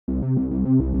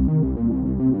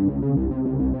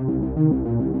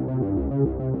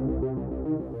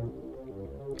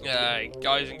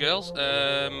Guys and girls,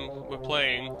 we're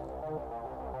playing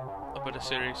a bit of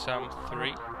Series Sam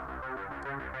 3.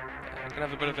 Gonna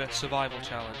have a bit of a survival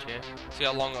challenge here. See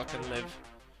how long I can live.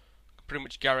 Pretty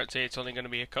much guarantee it's only gonna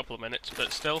be a couple of minutes,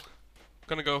 but still,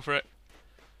 gonna go for it.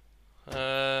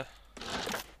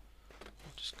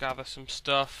 Just gather some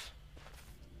stuff.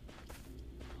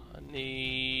 I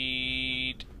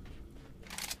need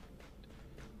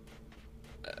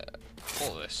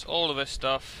all of this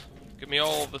stuff. Give me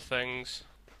all the things.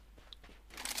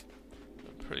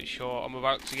 I'm pretty sure I'm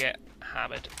about to get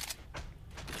hammered.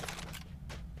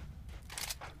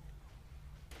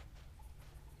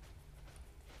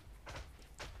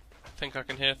 I think I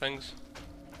can hear things.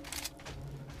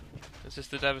 Is this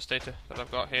the Devastator that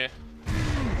I've got here?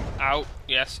 Ow!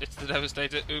 Yes, it's the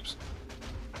Devastator. Oops.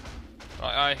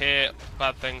 Right, I hear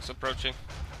bad things approaching.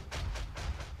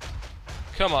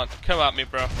 Come on, come at me,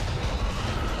 bro.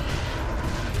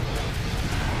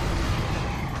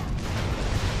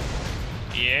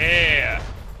 Yeah!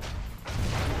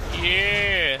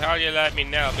 Yeah! How do you like me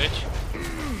now, bitch?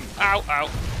 Ow, ow.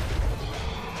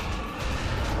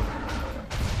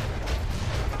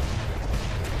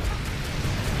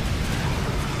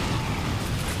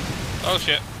 Oh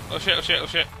shit, oh shit, oh shit, oh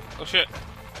shit, oh shit.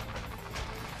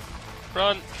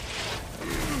 Run!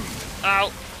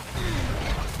 Ow!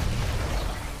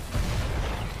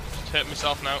 Just hurt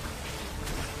myself now.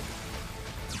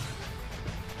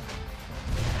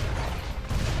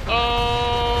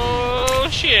 Oh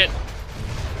shit!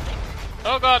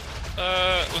 Oh god!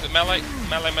 Was it melee?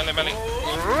 Melee, melee, melee.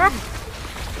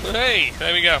 Hey!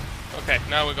 There we go. Okay,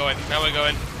 now we're going. Now we're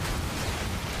going.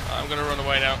 I'm gonna run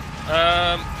away now.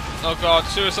 Oh god,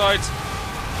 suicides!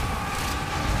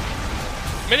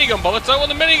 Minigun bullets! I want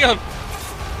the minigun!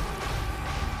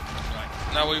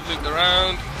 Right, now we've looked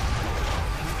around.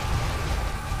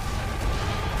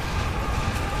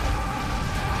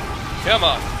 Come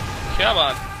on! Come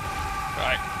on!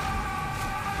 Right.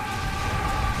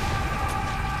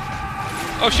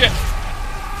 Oh shit!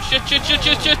 Shit, shit, shit,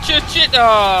 shit, shit, shit, shit!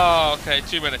 Oh, okay,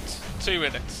 2 minutes. 2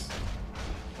 minutes.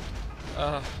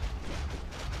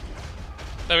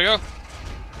 There we go.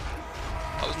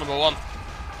 That was number 1.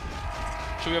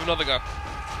 Should we have another go?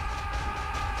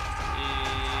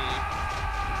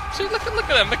 See, look at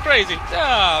them, they're crazy.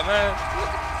 Oh man.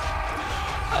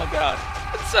 Oh god.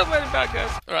 There's so many bad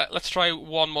guys. Alright, let's try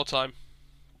one more time.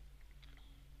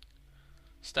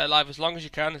 Stay alive as long as you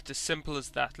can, it's as simple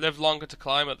as that. Live longer to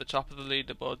climb at the top of the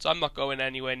leaderboards. I'm not going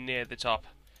anywhere near the top.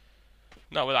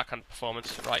 Not with that kind of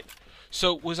performance. Right.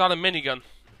 So, was that a minigun?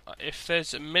 If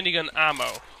there's minigun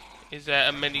ammo, is there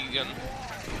a minigun?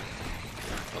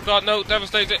 Oh god, no,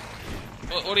 devastate it.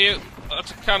 What are you?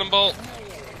 That's a cannonball.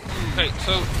 Okay,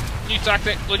 so, new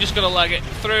tactic, we're just gonna leg it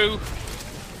through.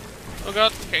 Oh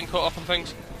god, getting caught up on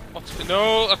things. What's it?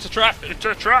 No, that's a trap, it's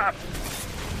a trap!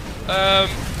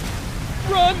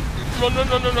 Run! Run, run,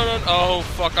 run, run, run, run. Oh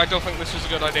fuck, I don't think this was a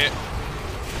good idea.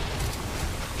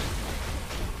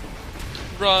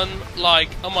 Run like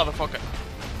a motherfucker.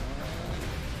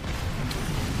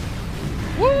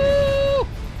 Woo!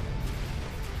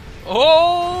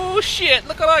 Oh shit,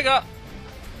 look what I got!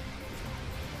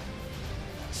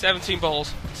 17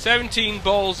 balls. 17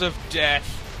 balls of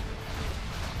death.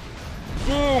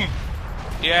 Boom!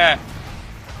 Yeah.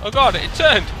 Oh god, it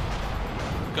turned!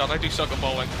 God, I do suck at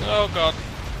bowling. Oh god.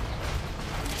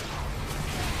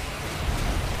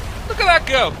 Look at that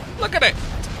go! Look at it!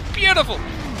 It's beautiful!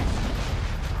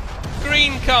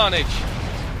 Green carnage!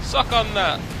 Suck on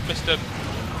that, Mr.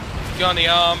 Gunny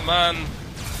Arm Man.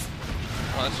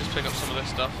 Right, let's just pick up some of this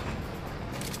stuff.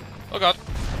 Oh god.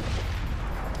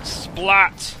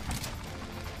 Splat!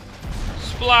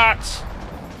 Splat!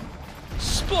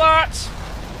 Splat!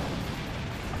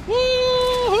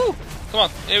 Woohoo! Come on,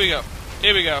 here we go.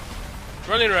 Here we go.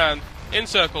 Running around in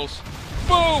circles.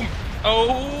 Boom!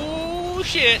 Oh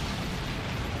shit!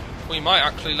 We might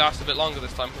actually last a bit longer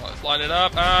this time. Let's line it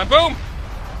up and boom!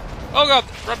 Oh god,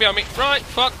 right behind me. Right,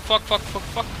 fuck, fuck, fuck, fuck,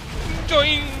 fuck.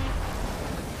 Join!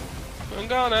 I'm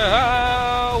gonna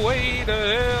highway to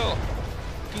hell.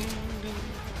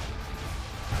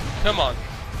 Come on.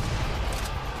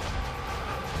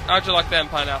 How'd you like them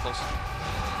pineapples?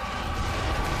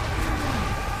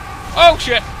 Oh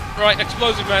shit! Right,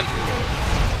 explosive man.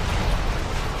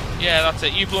 Yeah, that's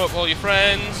it. You blew up all your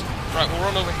friends. Right, we'll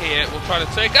run over here. We'll try to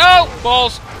take... Oh!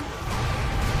 Balls!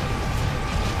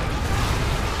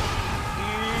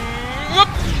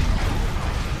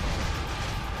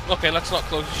 Okay, let's not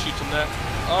close the shoot him there.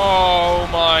 Oh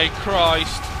my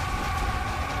Christ.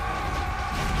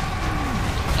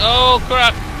 Oh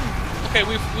crap. Okay,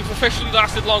 we've officially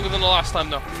lasted longer than the last time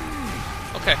though.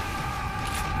 Okay.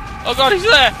 Oh god, he's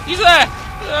there! He's there!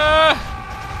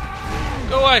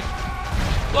 Go away!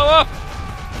 Blow up!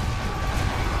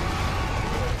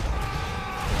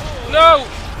 No!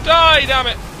 Die, damn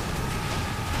it!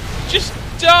 Just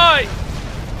die!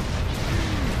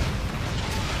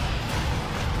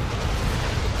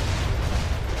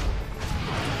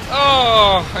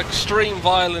 Oh, extreme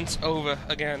violence over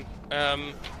again.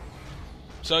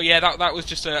 So yeah, that was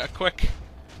just a quick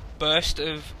burst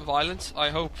of violence. I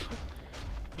hope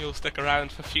you'll stick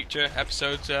around for future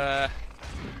episodes. I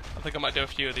think I might do a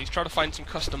few of these. Try to find some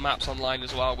custom maps online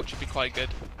as well, which would be quite good.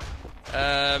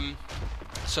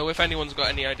 So if anyone's got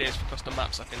any ideas for custom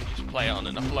maps I can just play on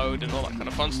and upload and all that kind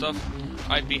of fun stuff,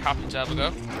 I'd be happy to have a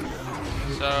go.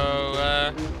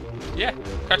 So yeah,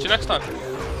 catch you next time.